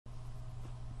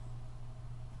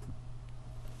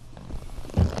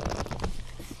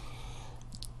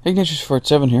Hey Ignatius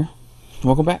 47 here.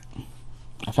 Welcome back.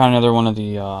 I found another one of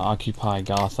the Occupy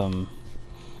Gotham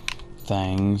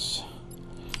things.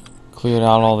 Cleared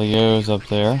out all the O's up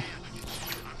there.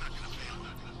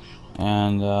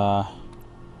 And,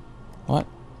 what?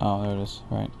 Oh, there it is.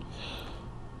 Right.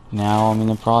 Now I'm in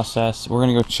the process. We're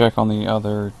gonna go check on the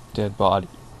other dead body.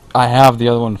 I have the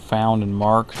other one found and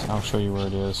marked. I'll show you where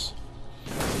it is.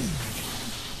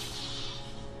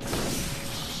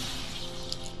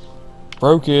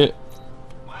 Broke it.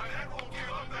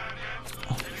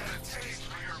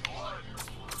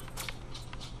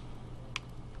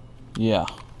 Yeah.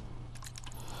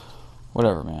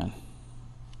 Whatever, man.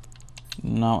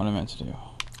 Not what I meant to do.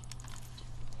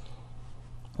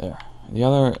 There. The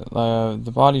other,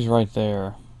 the body's right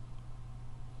there.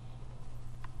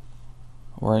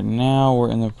 Right now, we're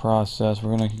in the process.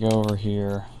 We're gonna go over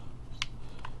here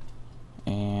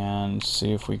and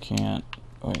see if we can't.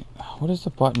 Wait, what is the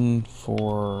button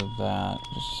for that?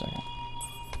 Just a second.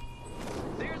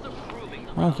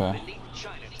 Okay.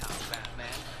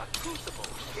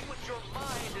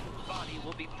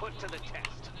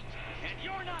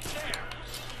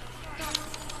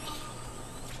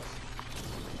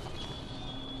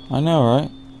 I know, right?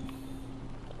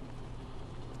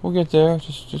 We'll get there.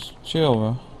 Just chill,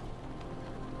 bro.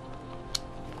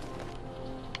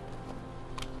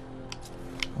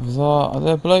 Are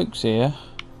there blokes here?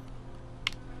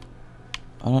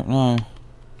 I don't know.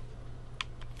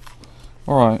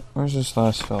 Alright, where's this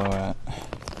last fellow at?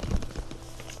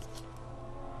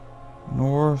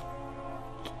 North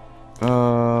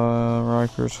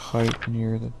Rikers Height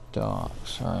near the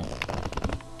docks. Alright.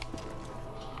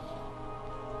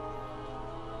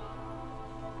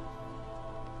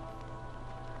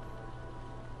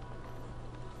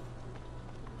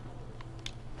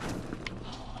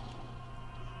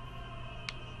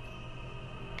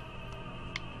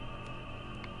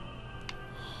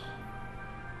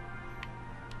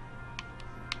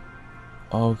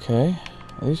 Okay.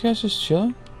 Are these guys just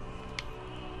chilling?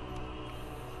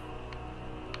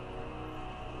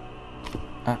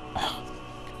 Ah.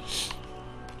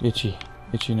 Itchy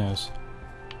nose.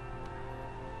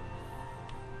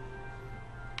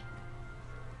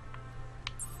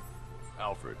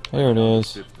 Alfred. There it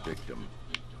is. Fifth victim.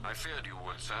 I feared you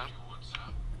would, sir.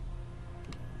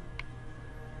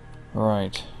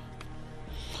 Right.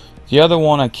 The other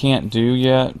one I can't do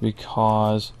yet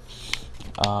because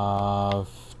of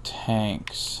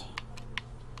tanks.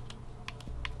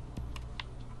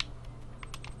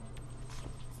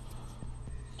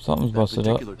 Something's busted up.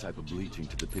 That particular type of bleaching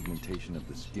to the pigmentation of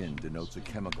the skin denotes a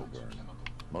chemical burn,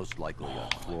 most likely a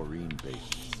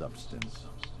chlorine-based substance.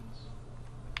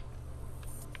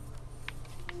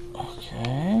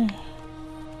 Okay.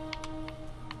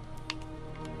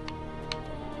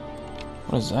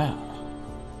 What is that?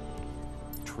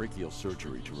 Tracheal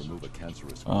surgery to remove a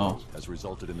cancerous Oh. growth has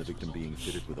resulted in the victim being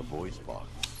fitted with a voice box.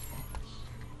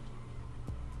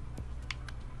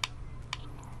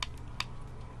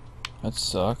 That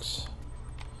sucks.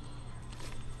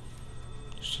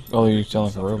 Oh, you sound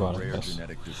like a Suffered robot, I rare guess.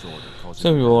 genetic disorder causing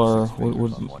Some people paralysis are fingers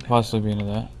would on one possibly hand. be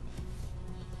into that.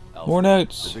 Alfred, More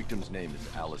notes. The victim's name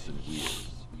is Allison Weir.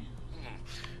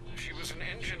 She was an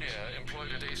engineer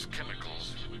employed at Ace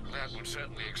Chemicals. That would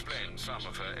certainly explain some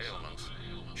of her ailments.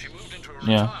 She moved into a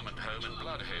retirement home in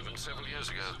Bloodhaven several years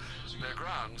ago. Their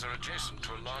grounds are adjacent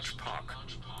to a large park.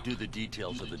 Do the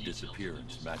details of the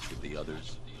disappearance match with the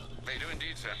others? They do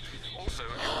indeed, sir. Also,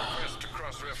 your request to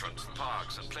cross-reference the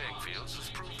parks and playing fields has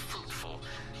proved fruitful.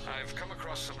 I've come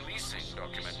across some leasing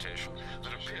documentation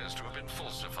that appears to have been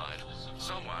falsified.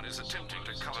 Someone is attempting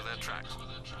to cover their tracks.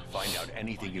 Find out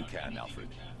anything you can, Alfred.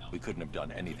 We couldn't have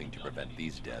done anything to prevent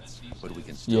these deaths, but we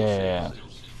can still save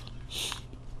others.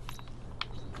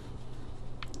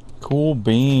 Cool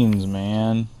beans,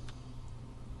 man.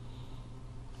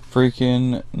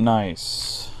 Freaking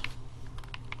nice.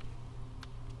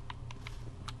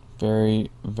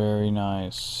 Very, very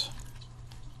nice.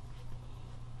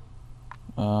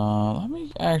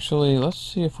 Let's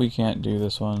see if we can't do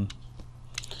this one.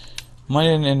 Might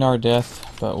end our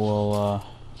death, but we'll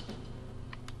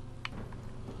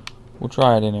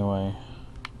try it anyway.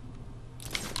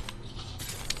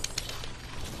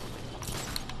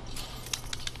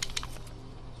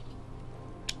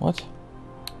 What?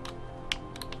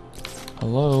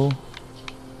 Hello?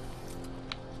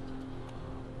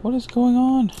 What is going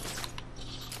on?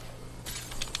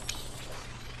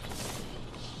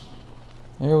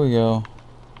 There we go.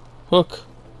 Hook.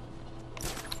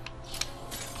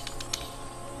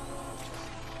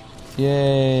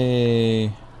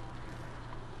 Yay.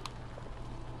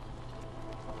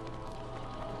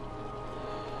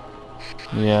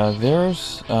 Yeah,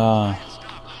 there's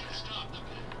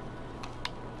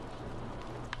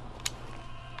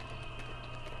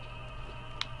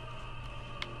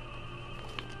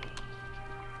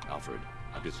Alfred,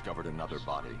 I've discovered another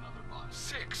body.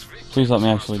 6 victims. please let me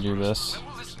actually do this. When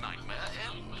will this nightmare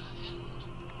end?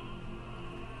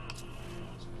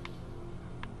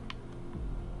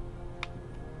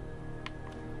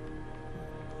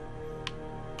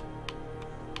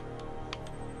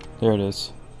 There it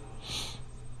is.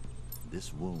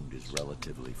 This wound is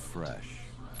relatively fresh,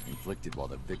 inflicted while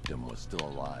the victim was still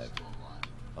alive.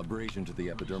 Abrasion to the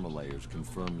epidermal layers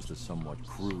confirms the somewhat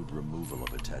crude removal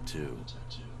of a tattoo.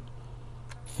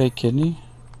 Fake kidney?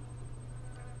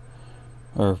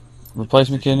 Or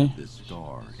replacement Position kidney? of this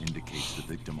scar indicates the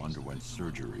victim underwent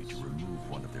surgery to remove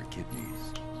one of their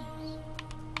kidneys.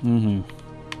 Mm-hmm.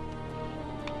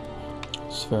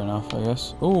 It's fair enough, I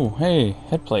guess. Ooh, hey,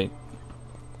 head plate.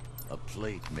 A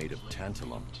plate made of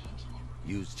tantalum,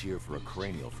 used here for a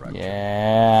cranial fracture.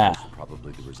 Yeah. Most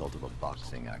probably the result of a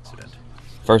boxing accident.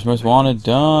 First most wanted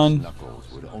done. Knuckles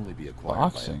would only be acquired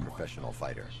Boxing. by a professional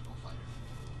fighter.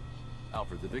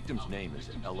 Alfred, the victim's name is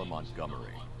Ella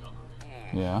Montgomery.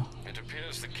 Yeah. It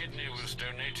appears the kidney was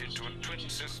donated to a twin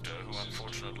sister who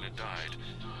unfortunately died.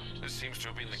 This seems to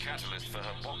have been the catalyst for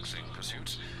her boxing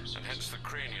pursuits, and hence the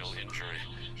cranial injury.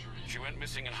 She went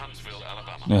missing in Huntsville,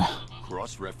 Alabama. Yeah.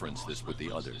 Cross-reference this with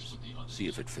the others. See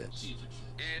if it fits.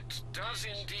 It does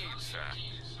indeed, sir.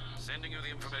 Sending you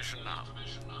the information now.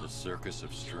 The Circus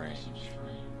of Strange.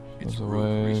 Its Was group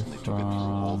away recently took it through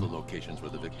all the from- locations where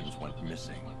the victims went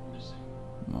missing.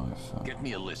 Motherfucker. Get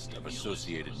me a list of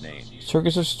associated names.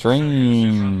 Circus of It's run by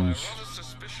a Strange. rather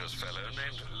suspicious fellow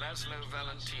named Laszlo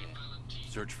Valentin.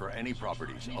 Search for any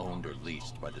properties owned or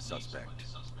leased by the suspect.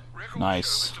 Records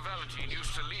Nice. show Mr. Valentin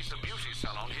used to lease a beauty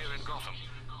salon here in Gotham,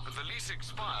 but the lease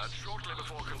expired shortly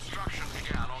before construction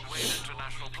began on Wayne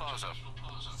International Plaza.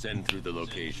 Send through the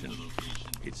location.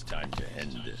 It's time to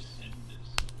end this.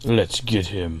 Let's get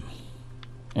him.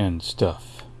 And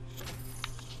stuff.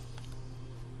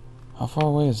 How far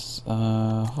away is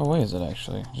it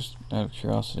actually? Just out of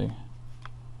curiosity.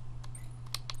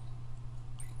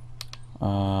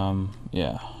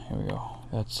 Yeah, here we go.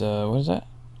 That's, what is that?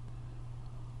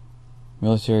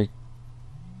 Military.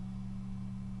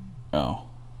 Oh.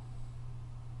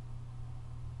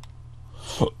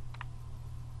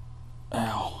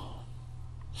 Ow.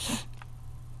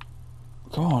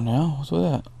 Come on now, what's with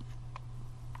that?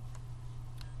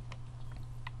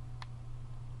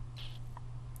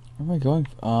 Where am I going?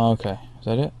 Oh, okay. Is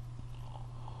that it?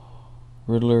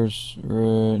 Riddler's...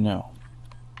 no.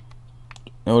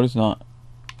 No, it is not.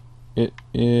 It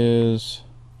is...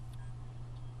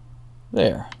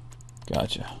 there.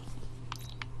 Gotcha.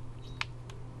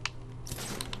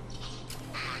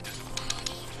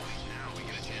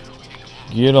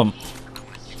 Get him.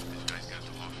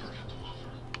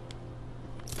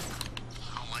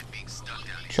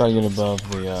 Try to get above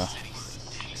the,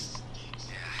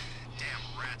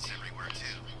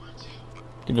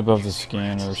 get above the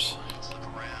scanners.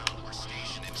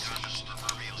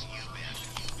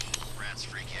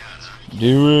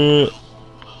 Do it.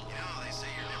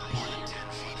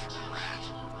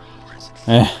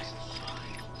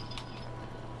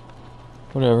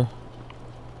 Whatever.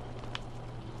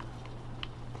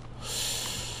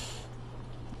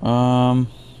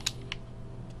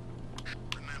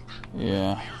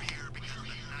 Yeah.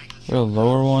 The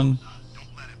lower one.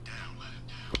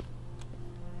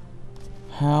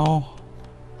 How?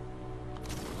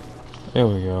 There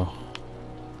we go.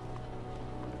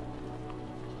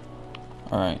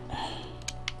 Alright.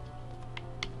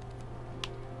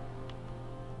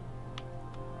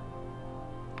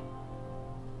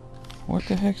 What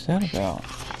the heck's that about?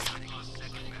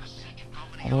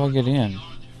 How do I get in?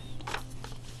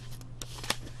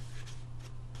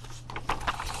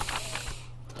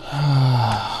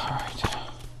 Alright.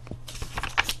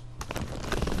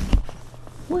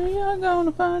 We are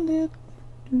gonna find it.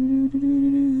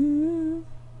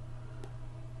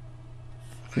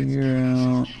 Figure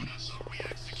out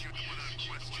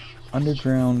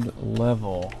underground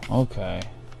level. Okay.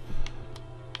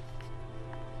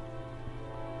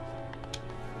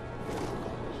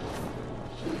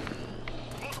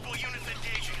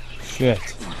 Shit.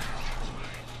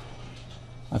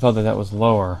 I thought that was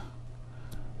lower.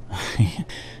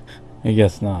 I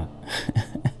guess not.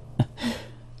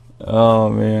 Oh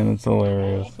man, that's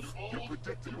hilarious.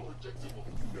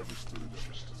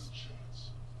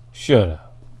 Shut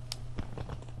up.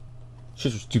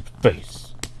 Shut your stupid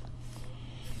face.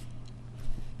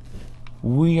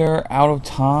 We are out of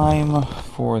time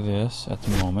for this at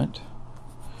the moment.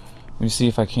 Let me see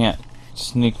if I can't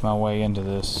sneak my way into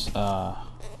this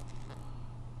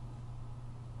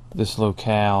this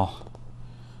locale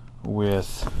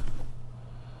with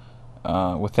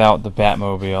without the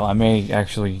Batmobile. I may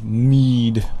actually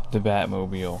need the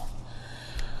Batmobile.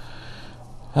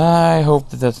 I hope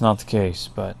that that's not the case,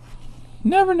 but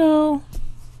never know.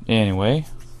 Anyway,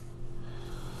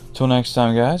 till next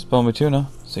time, guys. Bone Tuna.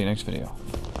 See you next video.